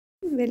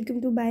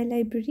welcome to Bio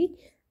Library.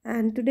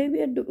 And today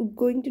we are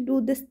going to do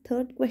this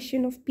third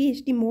question of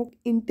PhD mock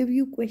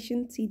interview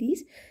question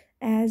series,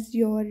 as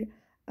your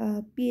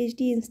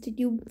PhD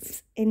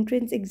institute's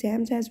entrance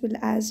exams as well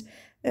as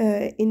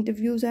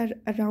interviews are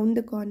around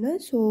the corner.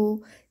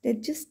 So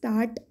let's just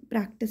start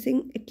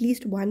practicing at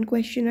least one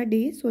question a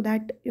day so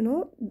that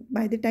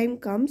by the time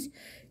comes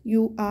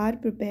you are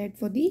prepared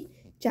for the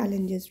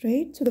challenges,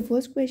 right? So the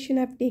first question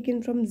I've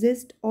taken from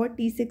Zist or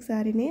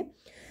T6RNA.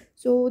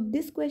 So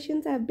these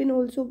questions I've been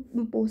also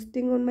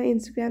posting on my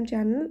Instagram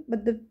channel,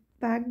 but the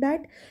fact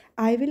that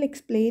I will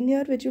explain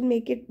here, which will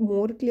make it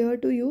more clear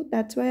to you,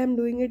 that's why I'm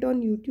doing it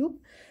on YouTube.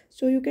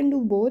 So you can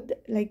do both,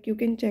 like you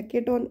can check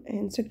it on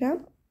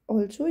Instagram,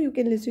 also you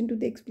can listen to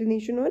the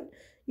explanation on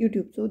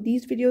YouTube. So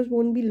these videos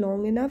won't be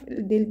long enough,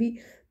 they'll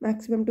be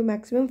maximum to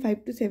maximum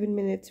 5 to 7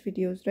 minutes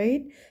videos,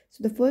 right?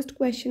 So the first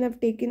question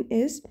I've taken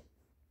is,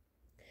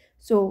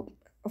 so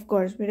of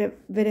course,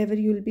 wherever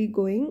you'll be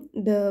going,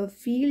 the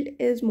field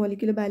is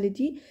molecular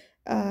biology.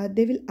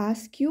 They will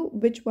ask you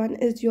which one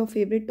is your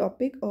favorite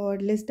topic, or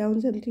list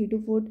down some 3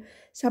 to 4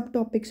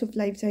 subtopics of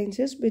life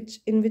sciences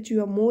which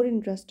you are more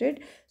interested.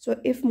 So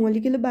if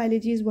molecular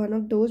biology is one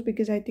of those,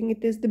 because I think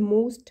it is the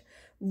most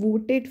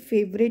voted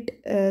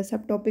favorite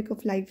subtopic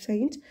of life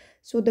science,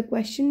 so the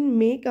question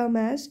may come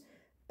as,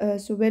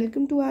 so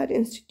welcome to our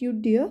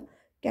institute, dear.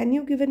 Can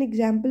you give an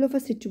example of a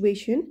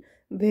situation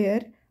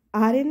where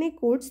RNA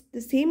codes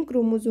the same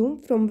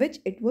chromosome from which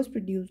it was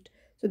produced?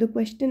 So the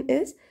question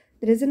is,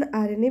 there is an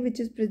RNA which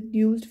is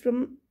produced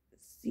from,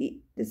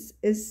 see, this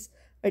is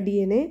a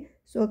DNA.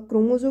 So a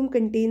chromosome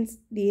contains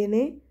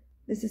DNA.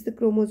 This is the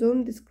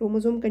chromosome. This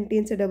chromosome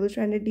contains a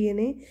double-stranded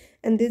DNA,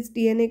 and this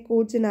DNA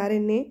codes in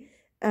RNA.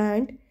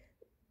 And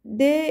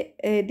they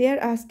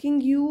are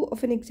asking you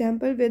of an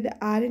example where the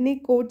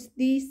RNA codes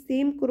the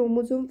same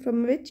chromosome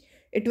from which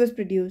it was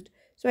produced.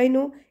 So I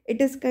know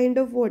it is kind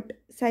of what,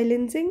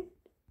 silencing,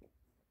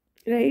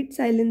 right?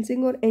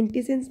 Silencing or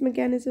antisense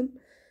mechanism.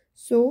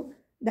 So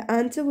the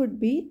answer would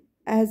be,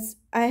 as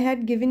I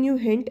had given you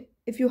hint,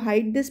 if you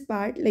hide this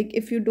part, like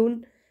if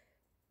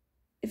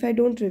I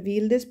don't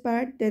reveal this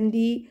part, then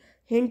the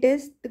hint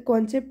is the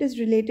concept is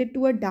related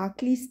to a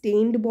darkly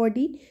stained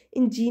body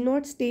in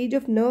G0 stage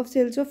of nerve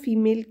cells of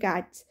female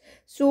cats.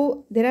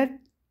 So there are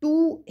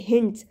two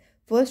hints.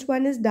 First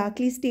one is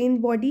darkly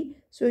stained body.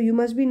 So you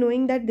must be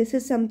knowing that this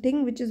is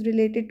something which is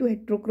related to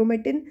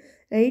heterochromatin,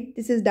 right?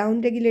 This is down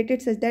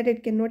regulated such that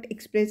it cannot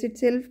express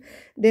itself.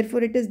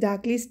 Therefore, it is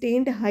darkly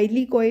stained,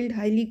 highly coiled,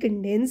 highly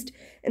condensed.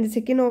 And the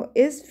second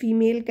is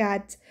female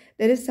cats.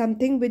 There is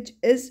something which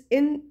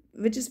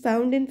is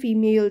found in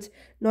females,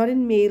 not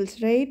in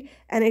males, right?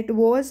 And it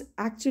was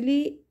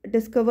actually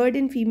discovered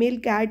in female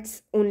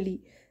cats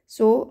only.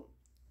 So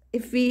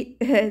if we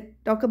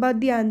talk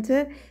about the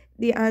answer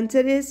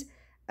is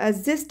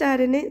zist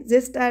RNA.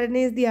 Zist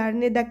RNA is the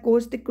RNA that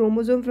codes the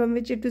chromosome from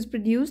which it was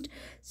produced.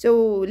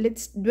 So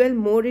let's dwell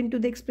more into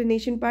the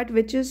explanation part,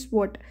 which is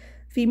what,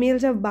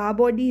 females have bar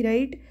body,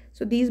 right?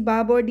 So these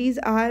bar bodies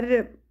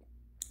are,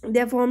 they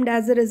are formed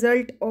as a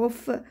result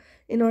of,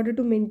 in order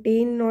to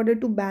maintain, in order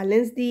to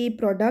balance the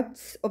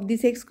products of the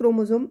sex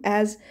chromosome,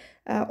 as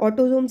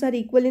autosomes are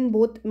equal in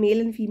both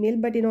male and female,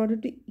 but in order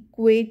to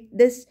equate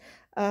this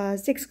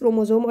sex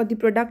chromosome or the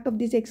product of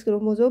the sex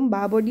chromosome,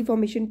 bar body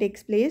formation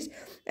takes place.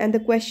 And the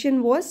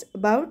question was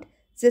about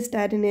cyst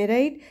RNA,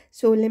 right?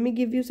 So let me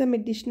give you some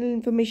additional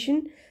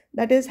information.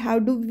 That is, how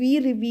do we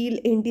reveal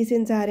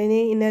antisense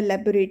RNA in a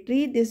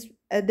laboratory?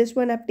 This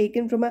one I've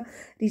taken from a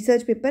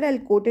research paper. I'll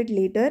quote it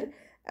later.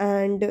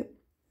 And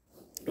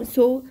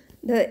so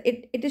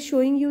it is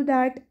showing you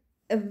that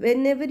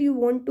whenever you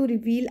want to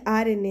reveal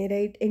RNA,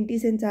 right,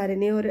 antisense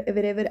RNA, or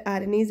wherever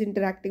RNA is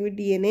interacting with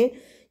DNA,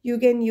 you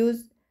can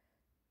use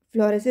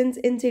fluorescence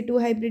in situ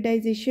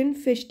hybridization,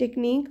 fish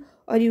technique,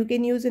 or you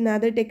can use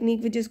another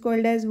technique which is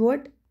called as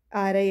what,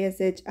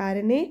 RISH,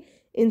 RNA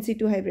in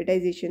situ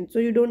hybridization. So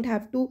you don't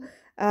have to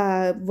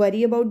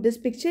worry about this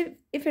picture.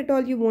 If at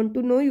all you want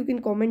to know, you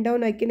can comment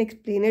down, I can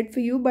explain it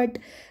for you, but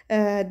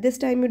this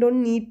time you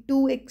don't need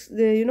to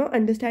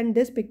understand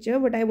this picture.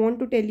 What I want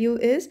to tell you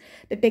is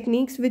the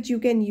techniques which you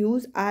can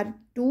use are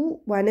two.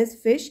 One is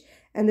fish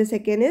and the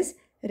second is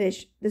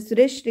rish. This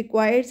rish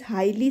requires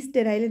highly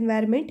sterile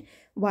environment.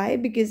 Why?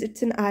 Because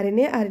it's an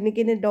RNA. RNA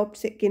can adopt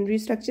secondary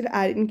structure.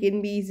 RNA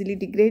can be easily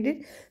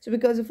degraded. So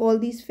because of all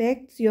these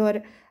facts,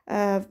 your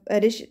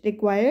rish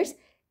requires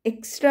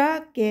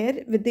extra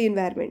care with the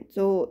environment.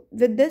 So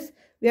with this,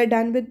 we are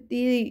done with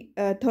the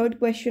third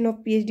question of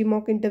PhD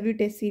mock interview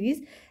test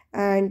series,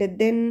 and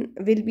then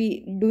we'll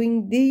be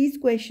doing these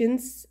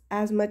questions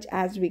as much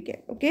as we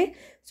can. Okay,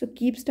 so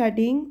keep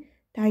studying.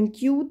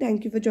 Thank you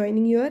for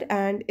joining here.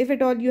 And if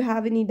at all you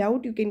have any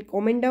doubt, you can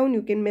comment down,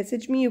 you can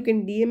message me, you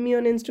can DM me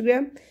on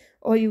Instagram,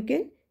 or you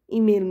can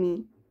email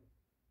me.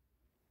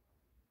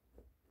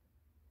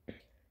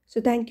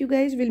 So thank you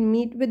guys. We'll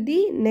meet with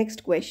the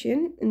next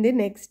question in the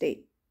next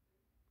day.